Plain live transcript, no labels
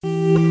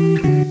Welcome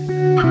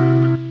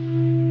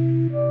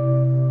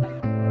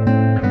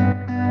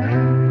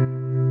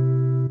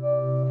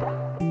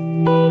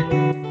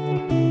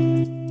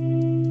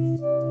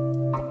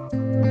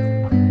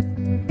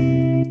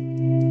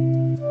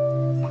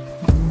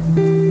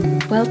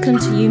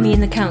to You, Me in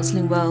the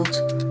Counselling World,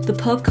 the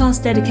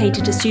podcast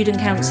dedicated to student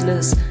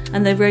counsellors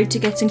and their road to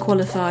getting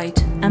qualified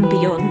and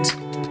beyond.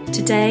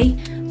 Today,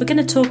 we're going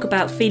to talk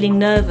about feeling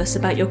nervous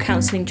about your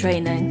counselling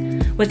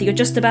training, whether you're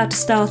just about to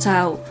start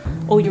out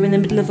or you're in the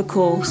middle of a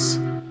course.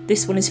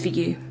 This one is for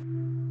you.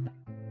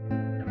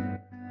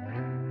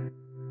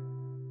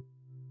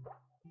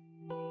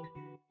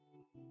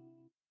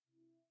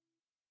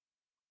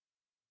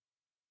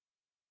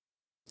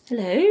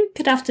 Hello,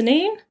 good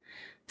afternoon.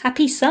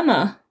 Happy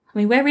summer. I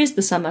mean, where is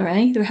the summer,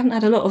 eh? We haven't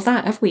had a lot of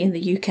that, have we, in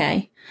the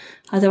UK?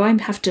 Although I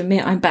have to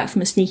admit I'm back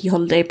from a sneaky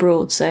holiday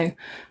abroad, so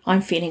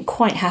I'm feeling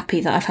quite happy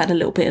that I've had a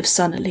little bit of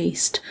sun at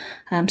least.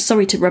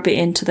 Sorry to rub it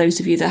in to those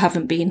of you that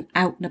haven't been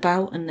out and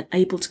about and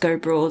able to go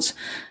abroad,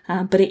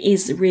 but it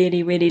is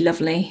really, really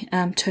lovely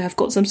to have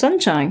got some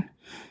sunshine.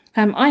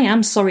 I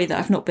am sorry that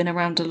I've not been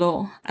around a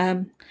lot.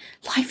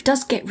 Life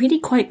does get really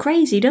quite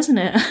crazy, doesn't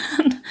it?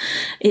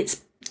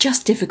 It's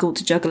just difficult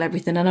to juggle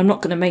everything, and I'm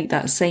not going to make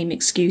that same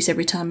excuse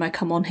every time I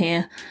come on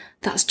here.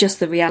 That's just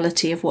the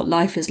reality of what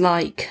life is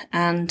like,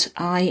 and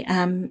I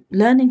am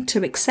learning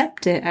to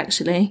accept it,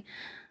 actually.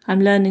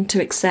 I'm learning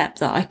to accept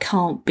that I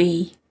can't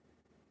be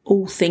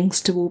all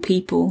things to all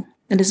people,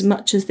 and as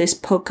much as this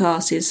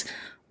podcast is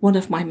one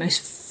of my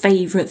most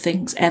favourite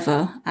things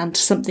ever, and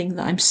something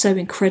that I'm so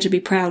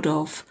incredibly proud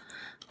of,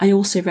 I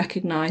also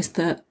recognise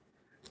that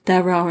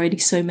there are only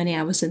so many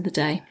hours in the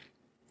day.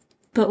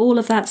 But all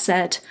of that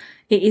said,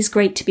 it is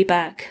great to be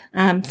back.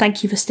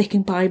 Thank you for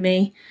sticking by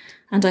me,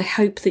 and I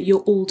hope that you're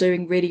all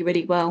doing really,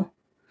 really well.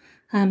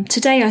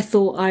 Today I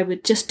thought I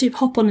would just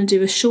hop on and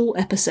do a short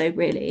episode,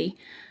 really,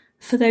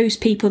 for those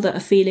people that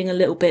are feeling a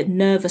little bit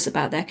nervous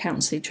about their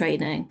counselling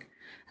training.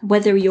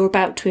 Whether you're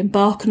about to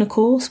embark on a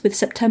course, with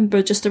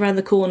September just around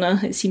the corner,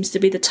 it seems to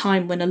be the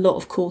time when a lot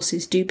of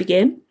courses do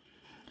begin,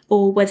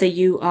 or whether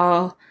you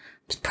are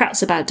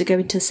perhaps about to go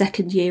into the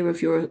second year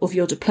of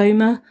your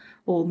diploma,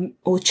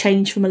 or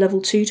change from a level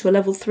 2 to a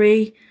level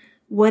 3,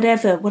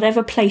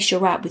 whatever place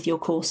you're at with your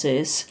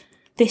courses,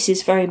 this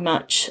is very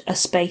much a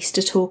space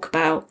to talk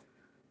about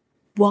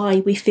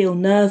why we feel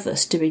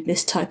nervous doing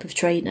this type of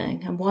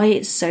training and why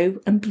it's so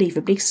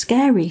unbelievably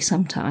scary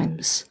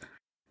sometimes.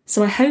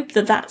 So I hope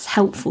that that's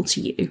helpful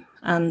to you,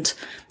 and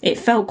it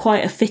felt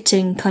quite a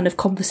fitting kind of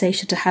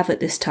conversation to have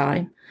at this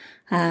time.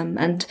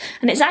 And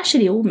it's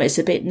actually almost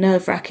a bit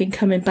nerve-wracking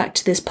coming back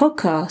to this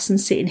podcast and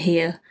sitting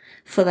here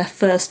for the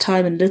first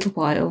time in a little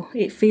while.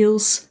 It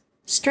feels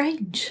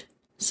strange.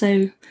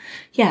 So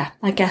yeah,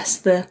 I guess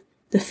the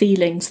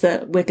feelings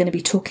that we're going to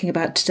be talking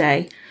about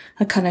today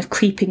are kind of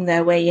creeping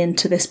their way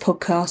into this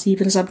podcast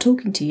even as I'm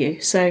talking to you.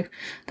 So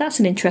that's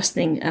an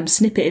interesting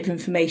snippet of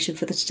information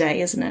for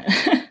today, isn't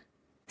it?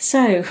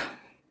 So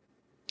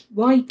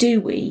why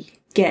do we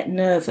get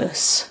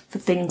nervous for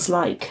things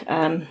like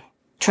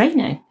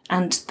training?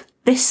 And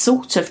this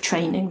sort of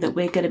training that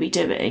we're going to be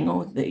doing,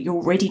 or that you're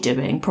already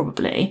doing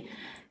probably,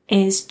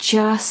 is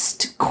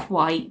just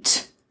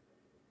quite,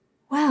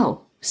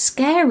 well,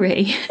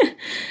 scary.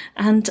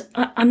 And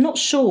I'm not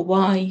sure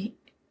why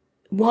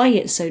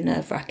it's so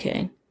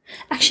nerve-wracking.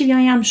 Actually,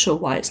 I am sure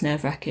why it's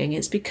nerve-wracking.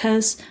 It's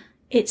because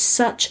it's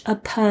such a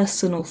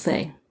personal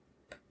thing.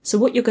 So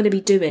what you're going to be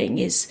doing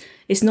is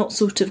not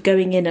sort of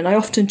going in, and I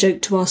often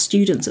joke to our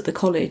students at the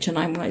college, and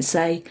I might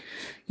say,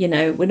 you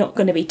know, we're not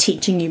going to be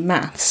teaching you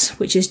maths,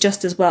 which is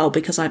just as well,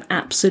 because I'm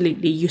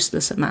absolutely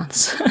useless at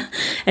maths.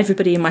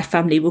 Everybody in my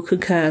family will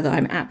concur that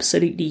I'm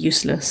absolutely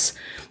useless.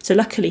 So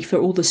luckily for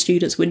all the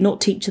students, we're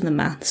not teaching them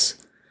maths.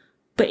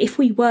 But if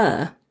we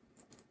were,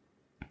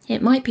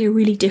 it might be a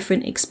really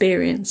different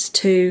experience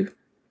to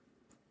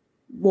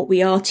what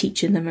we are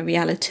teaching them in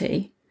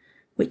reality,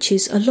 which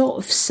is a lot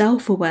of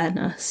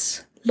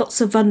self-awareness. Lots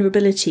of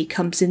vulnerability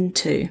comes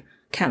into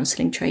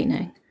counselling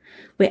training.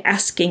 We're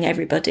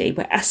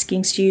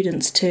asking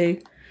students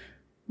to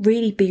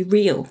really be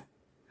real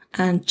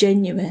and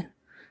genuine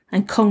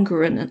and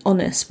congruent and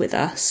honest with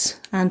us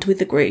and with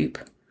the group.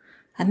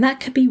 And that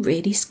can be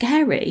really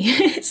scary.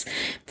 It's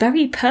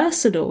very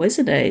personal,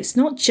 isn't it? It's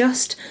not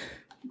just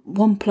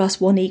 1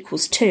 + 1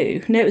 =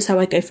 2. Notice how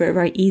I go for a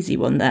very easy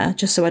one there,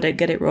 just so I don't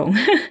get it wrong.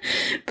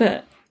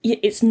 But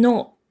it's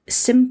not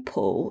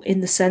simple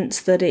in the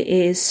sense that it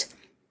is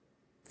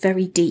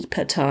very deep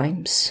at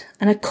times.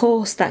 And of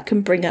course that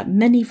can bring up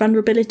many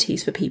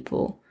vulnerabilities for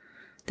people.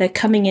 They're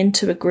coming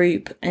into a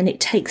group, and it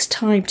takes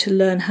time to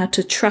learn how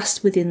to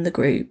trust within the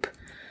group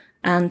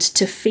and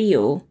to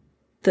feel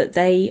that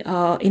they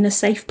are in a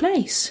safe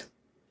place.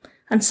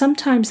 And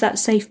sometimes that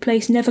safe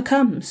place never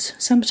comes.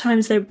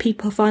 Sometimes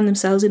people find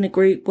themselves in a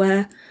group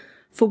where,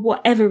 for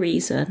whatever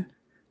reason,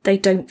 they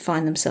don't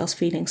find themselves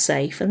feeling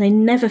safe, and they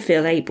never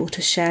feel able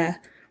to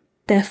share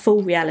their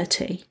full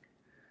reality.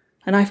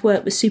 And I've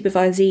worked with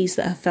supervisees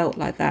that have felt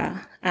like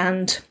that.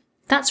 And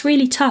that's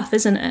really tough,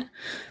 isn't it?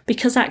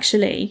 Because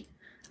actually,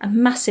 a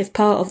massive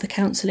part of the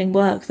counselling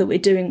work that we're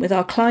doing with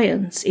our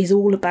clients is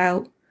all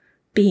about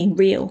being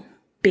real,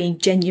 being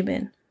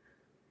genuine.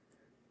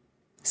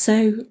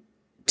 So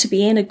to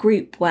be in a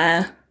group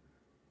where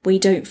we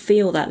don't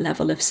feel that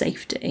level of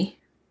safety,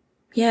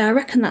 yeah, I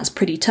reckon that's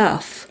pretty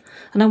tough.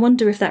 And I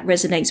wonder if that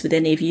resonates with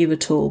any of you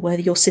at all,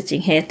 whether you're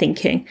sitting here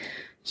thinking,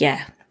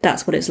 yeah,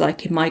 that's what it's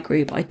like in my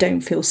group. I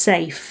don't feel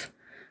safe.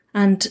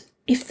 And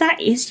if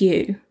that is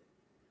you,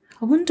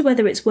 I wonder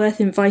whether it's worth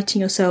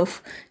inviting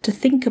yourself to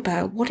think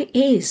about what it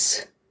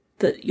is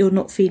that you're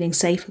not feeling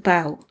safe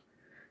about.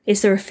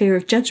 Is there a fear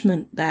of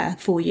judgment there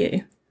for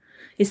you?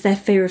 Is there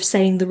fear of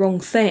saying the wrong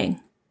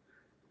thing?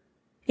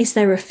 Is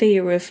there a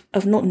fear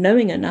of not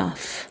knowing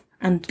enough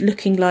and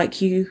looking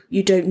like you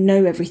don't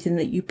know everything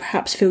that you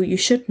perhaps feel you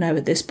should know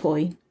at this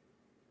point?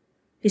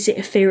 Is it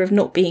a fear of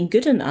not being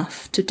good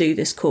enough to do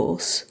this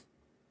course?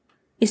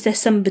 Is there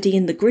somebody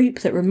in the group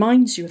that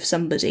reminds you of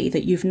somebody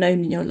that you've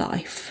known in your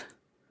life?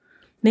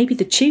 Maybe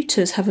the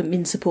tutors haven't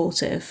been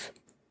supportive.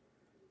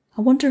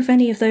 I wonder if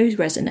any of those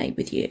resonate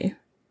with you.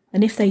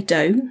 And if they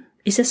don't,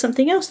 is there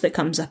something else that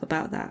comes up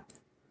about that?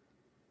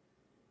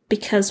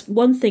 Because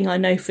one thing I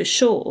know for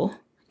sure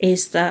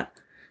is that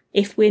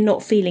if we're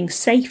not feeling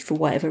safe for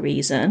whatever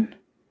reason,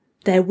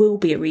 there will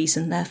be a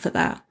reason there for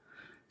that.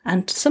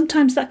 And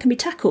sometimes that can be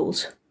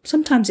tackled.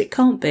 Sometimes it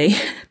can't be.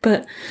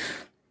 But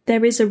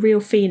there is a real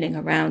feeling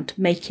around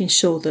making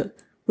sure that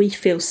we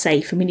feel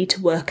safe, and we need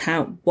to work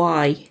out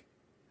why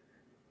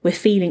we're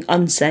feeling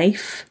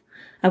unsafe,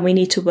 and we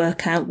need to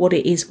work out what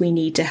it is we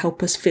need to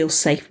help us feel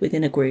safe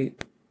within a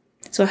group.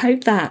 So I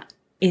hope that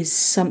is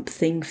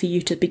something for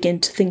you to begin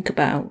to think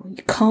about.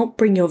 You can't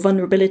bring your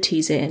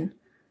vulnerabilities in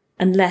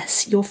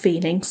unless you're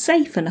feeling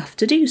safe enough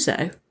to do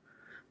so.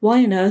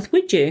 Why on earth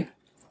would you?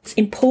 It's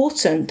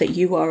important that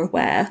you are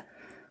aware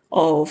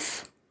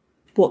of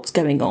what's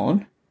going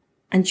on,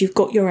 and you've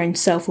got your own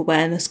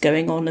self-awareness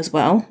going on as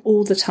well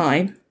all the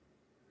time.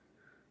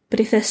 But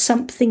if there's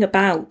something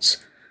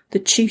about the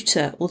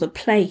tutor or the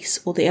place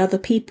or the other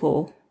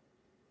people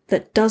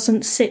that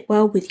doesn't sit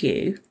well with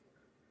you,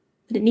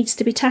 then it needs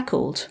to be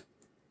tackled.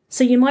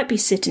 So you might be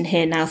sitting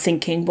here now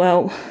thinking,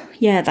 well,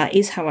 yeah, that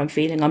is how I'm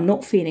feeling. I'm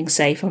not feeling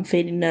safe. I'm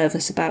feeling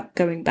nervous about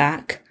going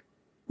back.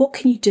 What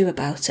can you do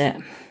about it?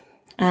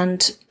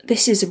 And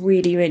this is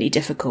really, really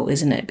difficult,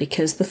 isn't it?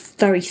 Because the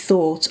very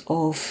thought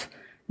of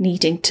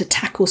needing to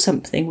tackle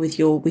something with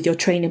your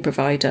training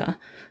provider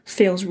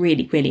feels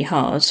really, really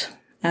hard.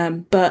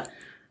 But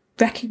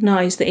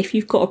recognise that if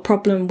you've got a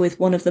problem with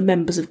one of the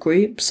members of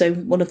group, so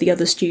one of the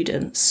other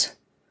students,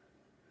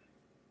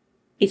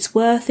 it's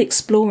worth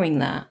exploring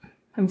that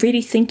and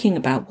really thinking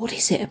about what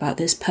is it about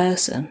this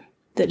person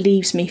that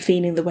leaves me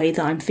feeling the way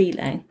that I'm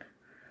feeling.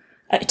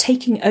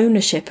 Taking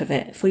ownership of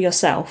it for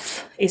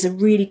yourself is a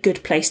really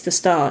good place to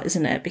start,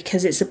 isn't it?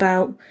 Because it's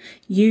about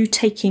you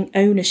taking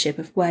ownership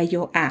of where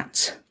you're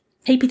at.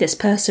 Maybe this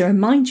person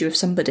reminds you of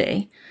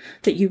somebody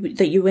that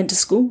you went to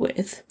school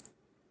with.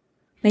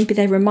 Maybe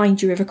they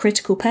remind you of a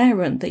critical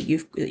parent that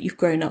you've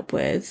grown up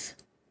with.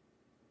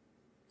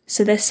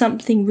 So there's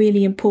something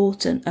really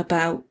important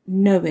about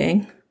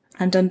knowing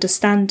and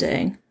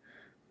understanding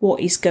what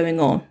is going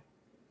on.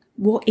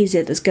 What is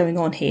it that's going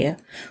on here?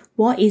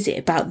 What is it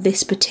about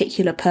this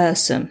particular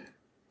person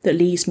that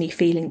leaves me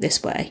feeling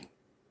this way?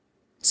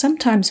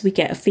 Sometimes we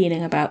get a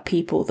feeling about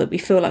people that we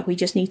feel like we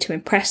just need to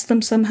impress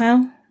them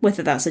somehow,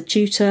 whether that's a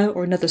tutor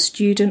or another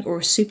student or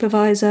a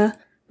supervisor.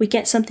 We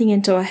get something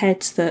into our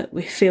heads that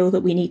we feel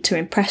that we need to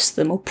impress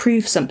them or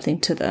prove something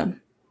to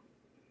them.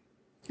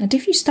 And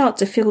if you start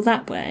to feel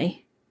that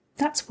way,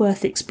 that's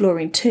worth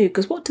exploring too,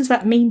 because what does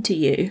that mean to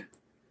you?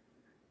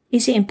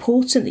 Is it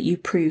important that you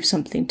prove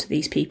something to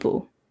these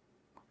people?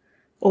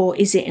 Or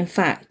is it in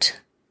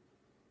fact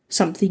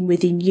something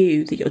within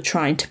you that you're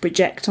trying to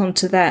project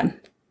onto them?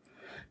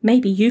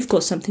 Maybe you've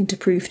got something to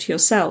prove to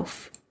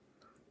yourself,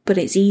 but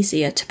it's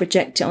easier to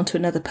project it onto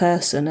another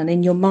person and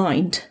in your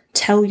mind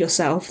tell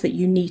yourself that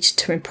you need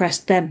to impress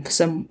them for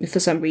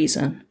some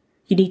reason.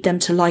 You need them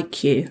to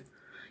like you.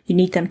 You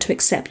need them to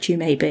accept you,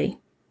 maybe.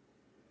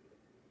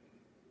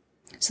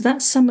 So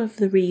that's some of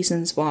the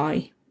reasons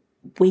why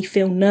we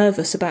feel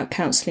nervous about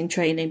counselling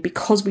training,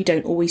 because we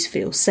don't always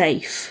feel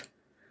safe.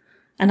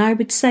 And I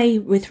would say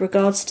with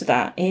regards to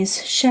that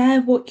is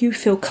share what you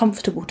feel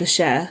comfortable to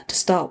share to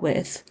start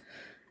with,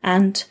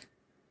 and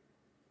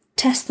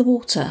test the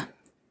water.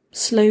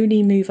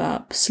 Slowly move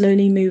up,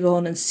 slowly move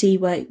on and see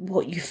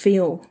what you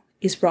feel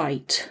is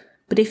right.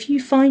 But if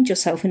you find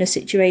yourself in a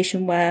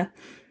situation where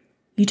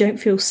you don't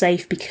feel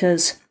safe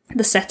because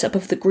the setup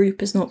of the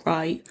group is not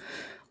right,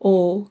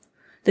 or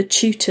the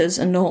tutors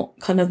are not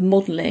kind of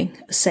modelling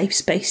a safe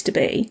space to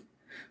be,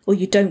 or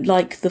you don't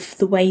like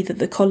the way that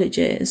the college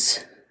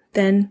is,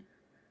 then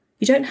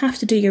you don't have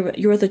to do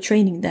your other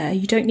training there.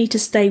 You don't need to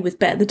stay with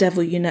Better the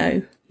Devil You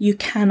Know. You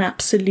can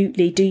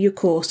absolutely do your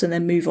course and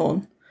then move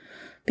on,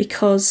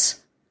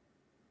 because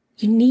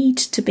you need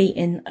to be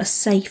in a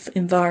safe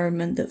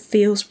environment that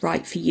feels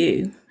right for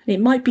you. And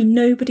it might be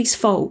nobody's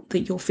fault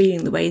that you're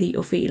feeling the way that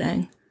you're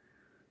feeling,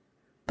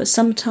 But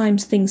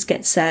sometimes things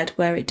get said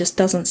where it just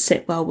doesn't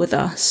sit well with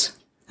us.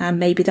 And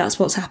maybe that's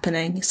what's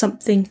happening.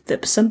 Something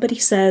that somebody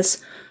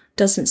says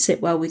doesn't sit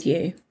well with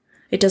you.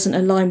 It doesn't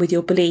align with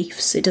your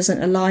beliefs. It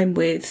doesn't align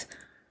with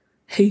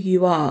who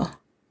you are.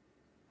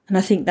 And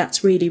I think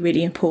that's really,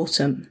 really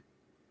important.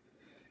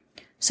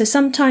 So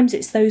sometimes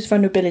it's those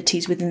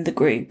vulnerabilities within the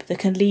group that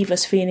can leave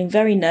us feeling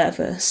very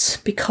nervous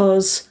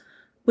because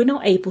we're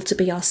not able to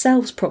be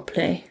ourselves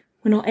properly.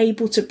 We're not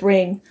able to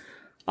bring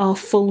our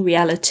full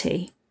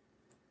reality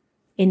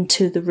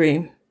into the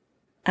room.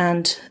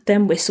 And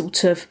then we're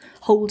sort of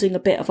holding a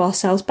bit of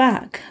ourselves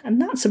back.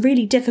 And that's a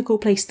really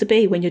difficult place to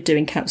be when you're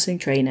doing counselling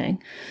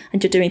training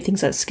and you're doing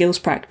things like skills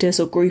practice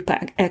or group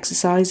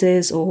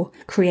exercises or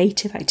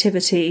creative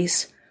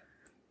activities.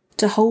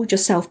 To hold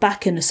yourself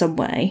back in some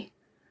way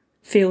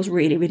feels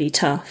really, really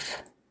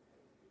tough.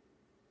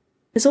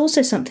 There's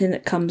also something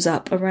that comes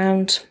up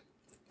around,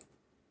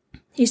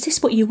 is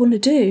this what you want to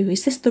do?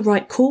 Is this the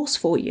right course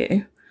for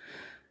you?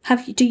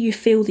 Do you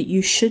feel that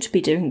you should be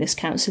doing this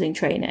counselling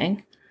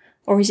training?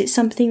 Or is it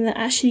something that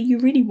actually you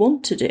really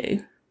want to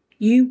do?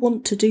 You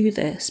want to do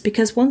this?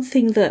 Because one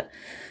thing that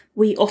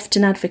we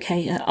often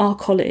advocate at our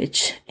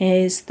college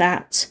is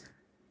that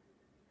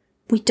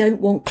we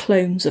don't want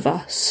clones of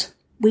us.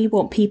 We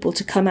want people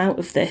to come out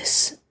of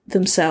this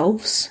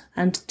themselves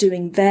and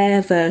doing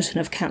their version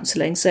of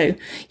counselling. So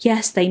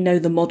yes, they know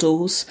the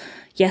models.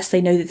 Yes,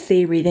 they know the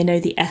theory. They know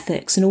the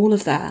ethics and all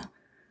of that.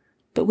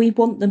 But we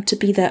want them to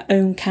be their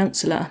own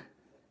counsellor.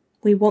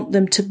 We want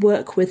them to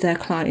work with their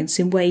clients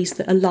in ways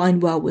that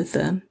align well with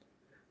them.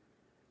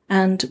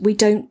 And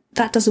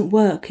that doesn't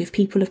work if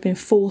people have been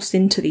forced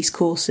into these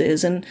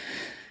courses and,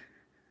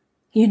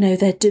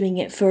 they're doing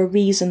it for a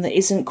reason that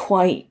isn't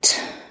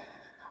quite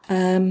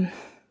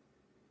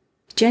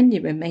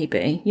genuine,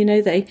 maybe.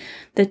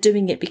 They're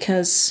doing it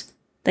because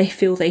they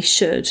feel they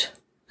should.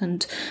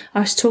 And I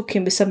was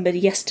talking with somebody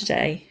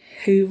yesterday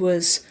who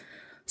was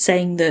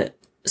saying that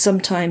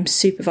sometimes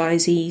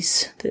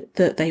supervisees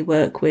that they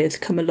work with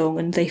come along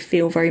and they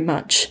feel very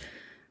much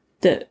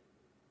that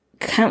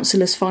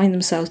counsellors find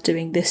themselves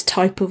doing this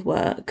type of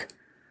work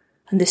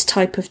and this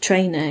type of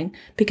training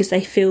because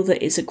they feel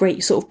that it's a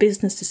great sort of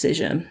business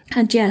decision.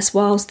 And yes,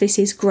 whilst this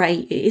is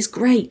great, it is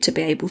great to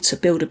be able to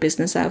build a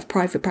business out of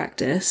private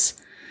practice.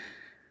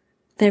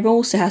 There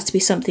also has to be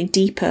something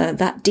deeper,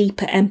 that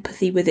deeper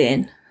empathy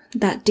within,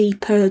 that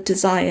deeper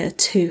desire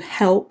to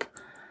help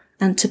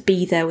and to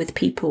be there with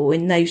people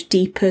in those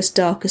deepest,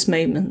 darkest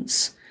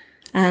moments.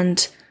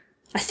 And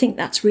I think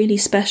that's really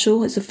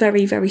special. It's a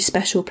very, very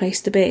special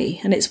place to be.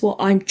 And it's what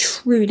I'm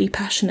truly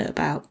passionate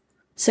about.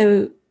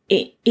 So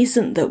it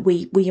isn't that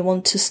we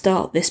want to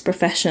start this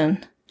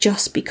profession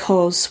just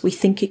because we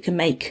think it can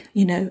make,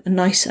 a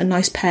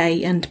nice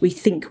pay, and we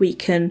think we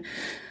can,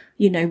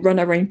 run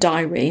our own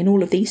diary and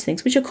all of these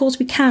things, which of course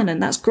we can,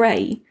 and that's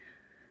great.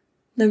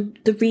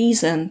 The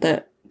reason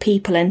that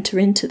people enter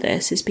into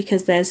this is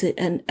because there's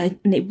a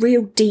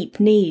real deep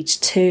need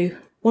to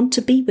want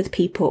to be with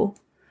people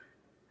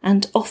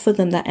and offer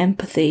them that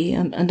empathy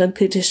and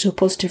unconditional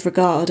positive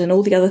regard and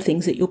all the other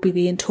things that you'll be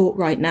being taught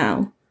right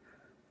now,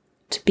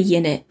 to be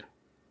in it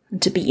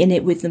and to be in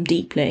it with them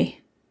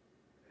deeply.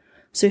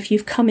 So if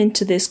you've come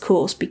into this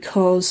course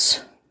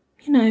because,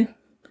 you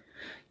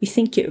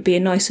think it would be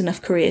a nice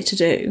enough career to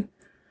do,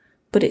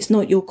 but it's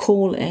not your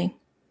calling,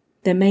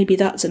 then maybe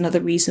that's another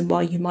reason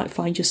why you might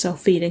find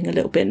yourself feeling a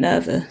little bit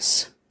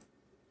nervous.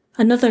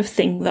 Another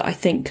thing that I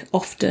think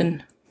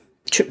often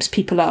trips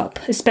people up,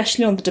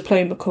 especially on the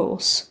diploma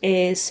course,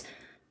 is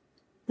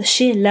the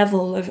sheer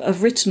level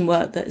of written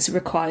work that is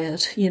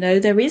required.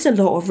 There is a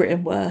lot of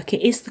written work.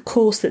 It is the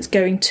course that's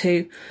going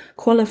to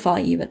qualify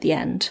you at the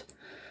end.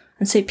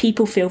 And so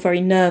people feel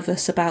very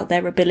nervous about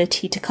their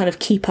ability to kind of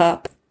keep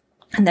up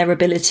and their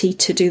ability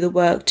to do the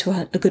work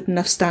to a good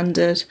enough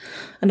standard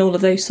and all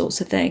of those sorts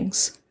of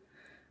things.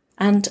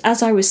 And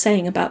as I was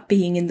saying about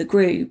being in the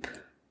group,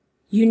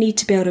 you need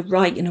to be able to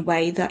write in a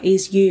way that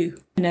is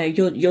you.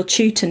 Your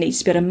tutor needs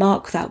to be able to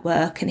mark that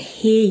work and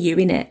hear you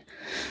in it.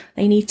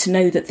 They need to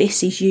know that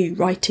this is you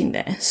writing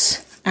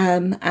this.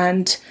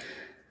 And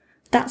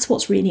that's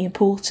what's really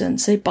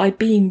important. So by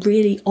being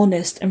really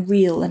honest and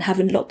real and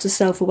having lots of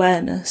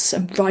self-awareness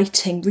and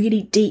writing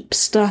really deep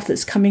stuff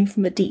that's coming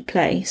from a deep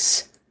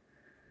place,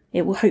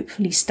 it will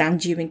hopefully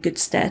stand you in good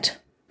stead,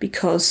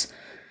 because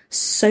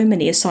so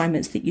many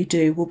assignments that you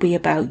do will be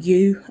about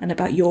you and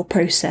about your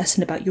process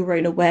and about your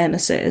own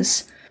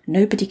awarenesses.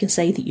 Nobody can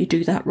say that you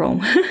do that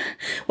wrong.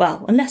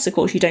 Well, unless, of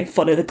course, you don't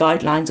follow the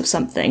guidelines of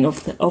something,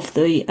 of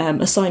the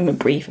assignment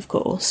brief, of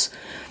course.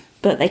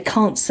 But they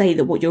can't say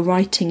that what you're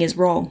writing is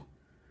wrong,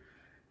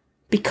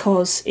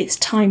 because it's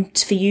time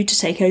for you to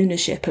take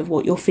ownership of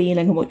what you're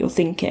feeling and what you're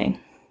thinking.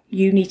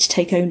 You need to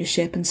take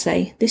ownership and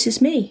say, this is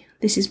me.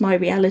 This is my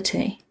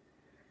reality.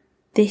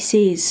 This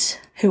is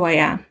who I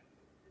am.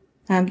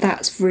 And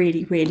that's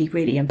really, really,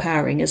 really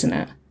empowering, isn't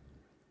it?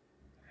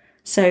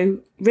 So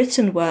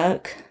written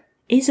work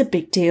is a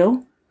big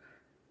deal.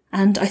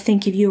 And I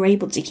think if you're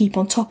able to keep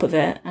on top of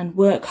it and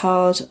work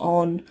hard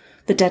on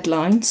the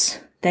deadlines,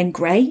 then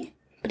great.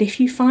 But if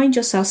you find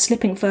yourself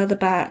slipping further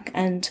back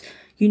and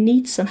you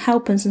need some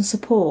help and some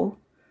support,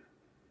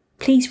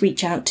 please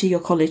reach out to your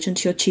college and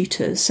to your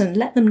tutors and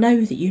let them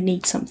know that you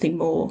need something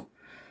more.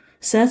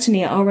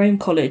 Certainly at our own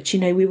college,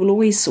 we will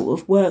always sort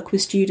of work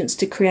with students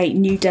to create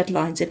new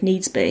deadlines if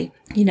needs be,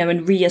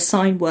 and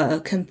reassign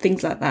work and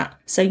things like that.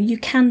 So you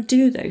can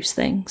do those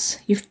things.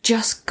 You've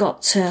just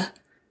got to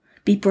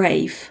be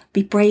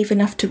brave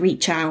enough to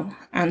reach out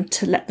and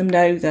to let them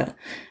know that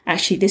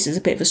actually this is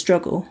a bit of a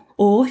struggle.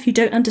 Or if you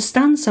don't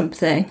understand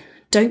something,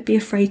 don't be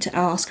afraid to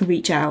ask and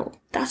reach out.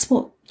 That's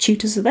what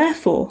tutors are there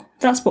for.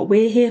 That's what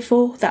we're here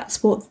for.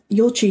 That's what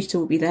your tutor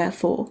will be there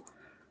for.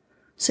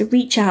 So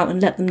reach out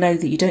and let them know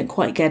that you don't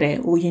quite get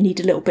it or you need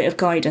a little bit of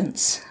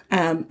guidance,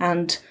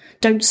 and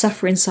don't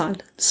suffer in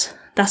silence.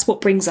 That's what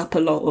brings up a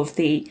lot of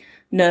the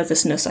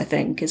nervousness, I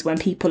think, is when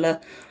people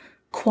are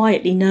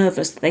quietly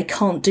nervous that they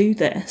can't do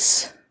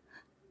this.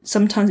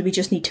 Sometimes we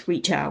just need to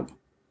reach out.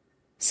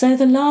 So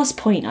the last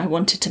point I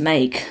wanted to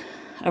make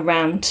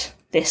around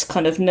this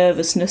kind of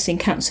nervousness in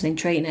counselling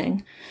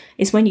training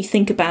is when you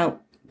think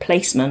about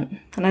placement.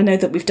 And I know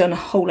that we've done a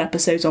whole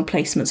episode on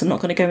placements. I'm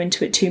not going to go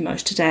into it too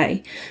much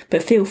today,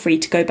 but feel free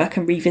to go back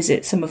and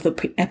revisit some of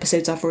the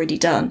episodes I've already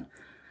done.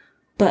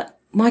 But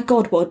my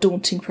God, what a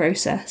daunting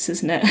process,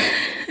 isn't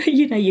it?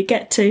 You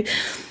get to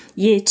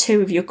year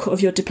 2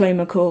 of your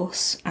diploma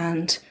course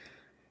and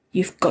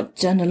you've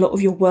done a lot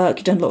of your work,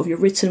 you've done a lot of your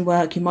written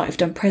work, you might have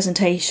done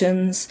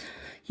presentations,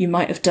 you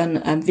might have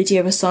done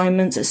video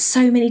assignments. There's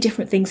so many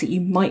different things that you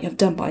might have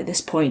done by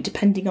this point,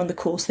 depending on the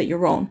course that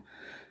you're on.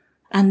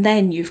 And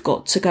then you've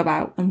got to go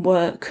out and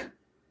work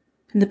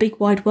in the big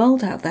wide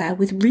world out there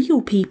with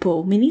real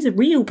people. I mean, these are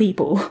real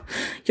people.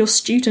 Your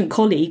student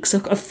colleagues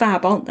are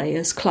fab, aren't they,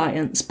 as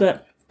clients?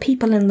 But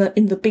people in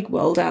the big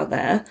world out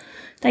there,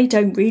 they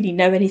don't really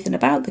know anything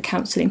about the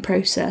counselling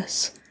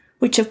process,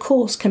 which of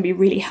course can be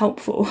really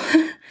helpful.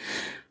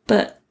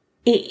 But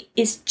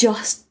it's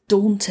just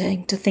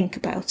daunting to think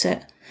about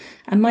it.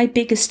 And my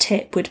biggest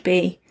tip would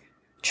be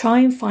try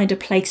and find a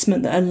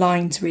placement that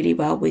aligns really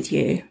well with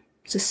you.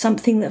 So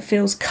something that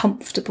feels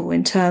comfortable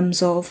in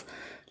terms of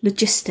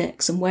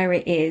logistics and where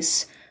it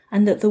is,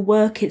 and that the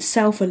work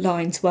itself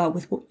aligns well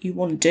with what you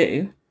want to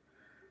do.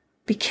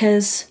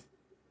 Because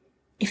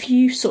if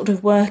you sort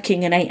of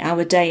working an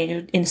 8-hour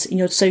day in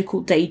your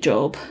so-called day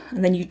job,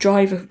 and then you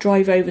drive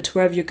over to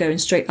wherever you're going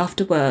straight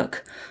after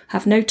work,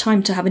 have no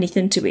time to have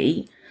anything to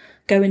eat,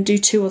 go and do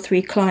 2 or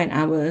 3 client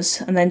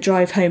hours, and then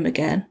drive home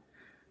again,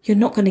 you're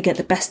not going to get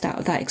the best out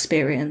of that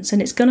experience,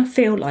 and it's going to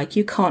feel like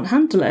you can't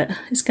handle it.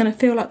 It's going to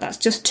feel like that's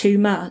just too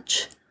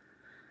much.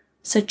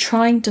 So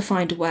trying to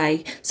find a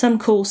way. Some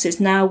courses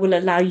now will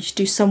allow you to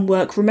do some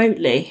work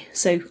remotely.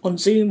 So on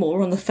Zoom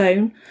or on the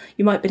phone,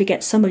 you might be able to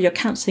get some of your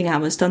counselling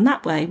hours done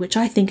that way, which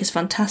I think is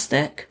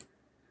fantastic.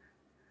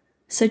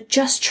 So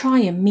just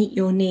try and meet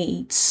your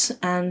needs,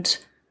 and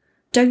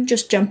don't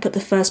just jump at the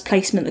first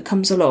placement that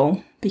comes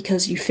along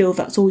because you feel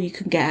that's all you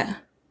can get.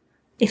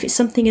 If it's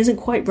something isn't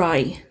quite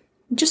right,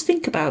 just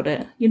think about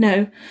it.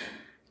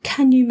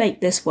 Can you make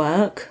this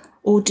work?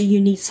 Or do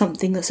you need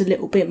something that's a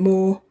little bit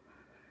more,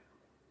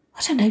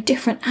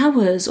 different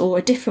hours or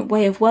a different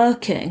way of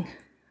working?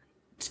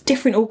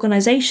 Different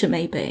organisation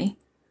maybe.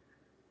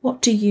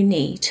 What do you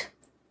need?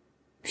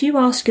 If you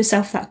ask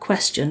yourself that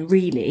question,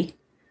 really,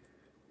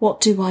 what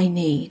do I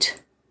need?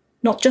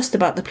 Not just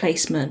about the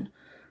placement,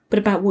 but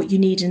about what you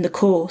need in the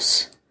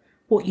course,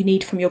 what you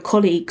need from your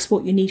colleagues,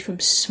 what you need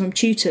from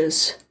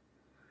tutors.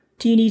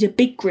 Do you need a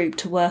big group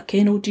to work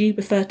in, or do you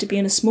prefer to be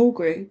in a small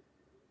group?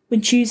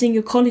 When choosing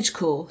your college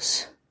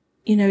course,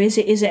 is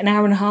it an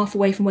hour and a half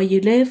away from where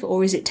you live,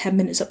 or is it 10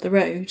 minutes up the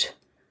road?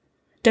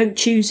 Don't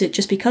choose it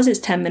just because it's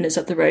 10 minutes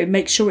up the road.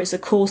 Make sure it's a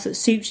course that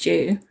suits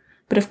you.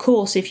 But of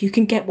course, if you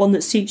can get one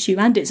that suits you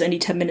and it's only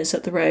 10 minutes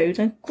up the road,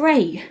 then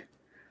great.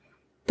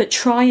 But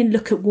try and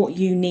look at what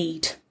you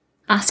need.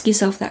 Ask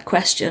yourself that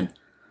question.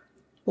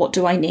 What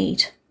do I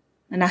need?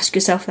 And ask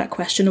yourself that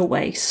question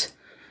always.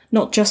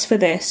 Not just for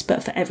this,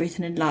 but for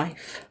everything in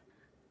life.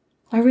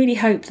 I really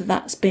hope that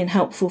that's been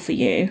helpful for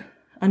you.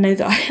 I know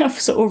that I have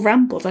sort of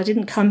rambled. I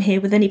didn't come here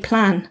with any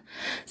plan,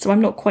 so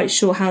I'm not quite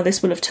sure how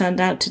this will have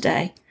turned out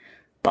today.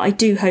 But I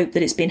do hope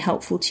that it's been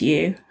helpful to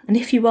you. And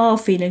if you are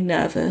feeling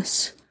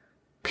nervous,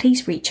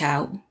 please reach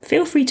out.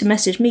 Feel free to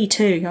message me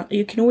too.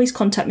 You can always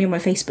contact me on my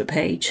Facebook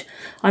page.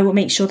 I will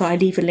make sure that I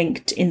leave a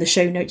link in the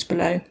show notes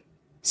below.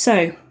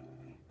 So,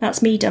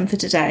 that's me done for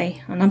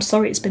today, and I'm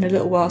sorry it's been a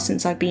little while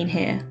since I've been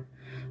here.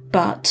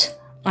 But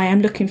I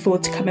am looking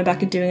forward to coming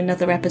back and doing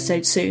another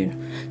episode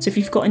soon. So if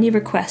you've got any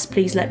requests,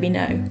 please let me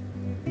know.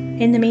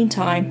 In the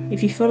meantime,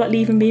 if you feel like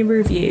leaving me a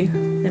review,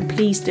 then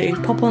please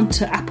do pop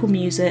onto Apple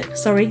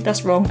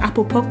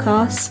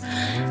Podcasts,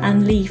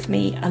 and leave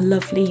me a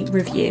lovely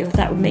review.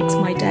 That makes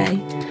my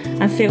day.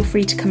 And feel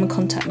free to come and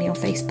contact me on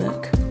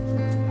Facebook.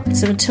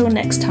 So until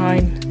next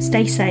time,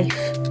 stay safe,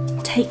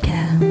 take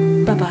care,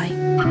 bye bye.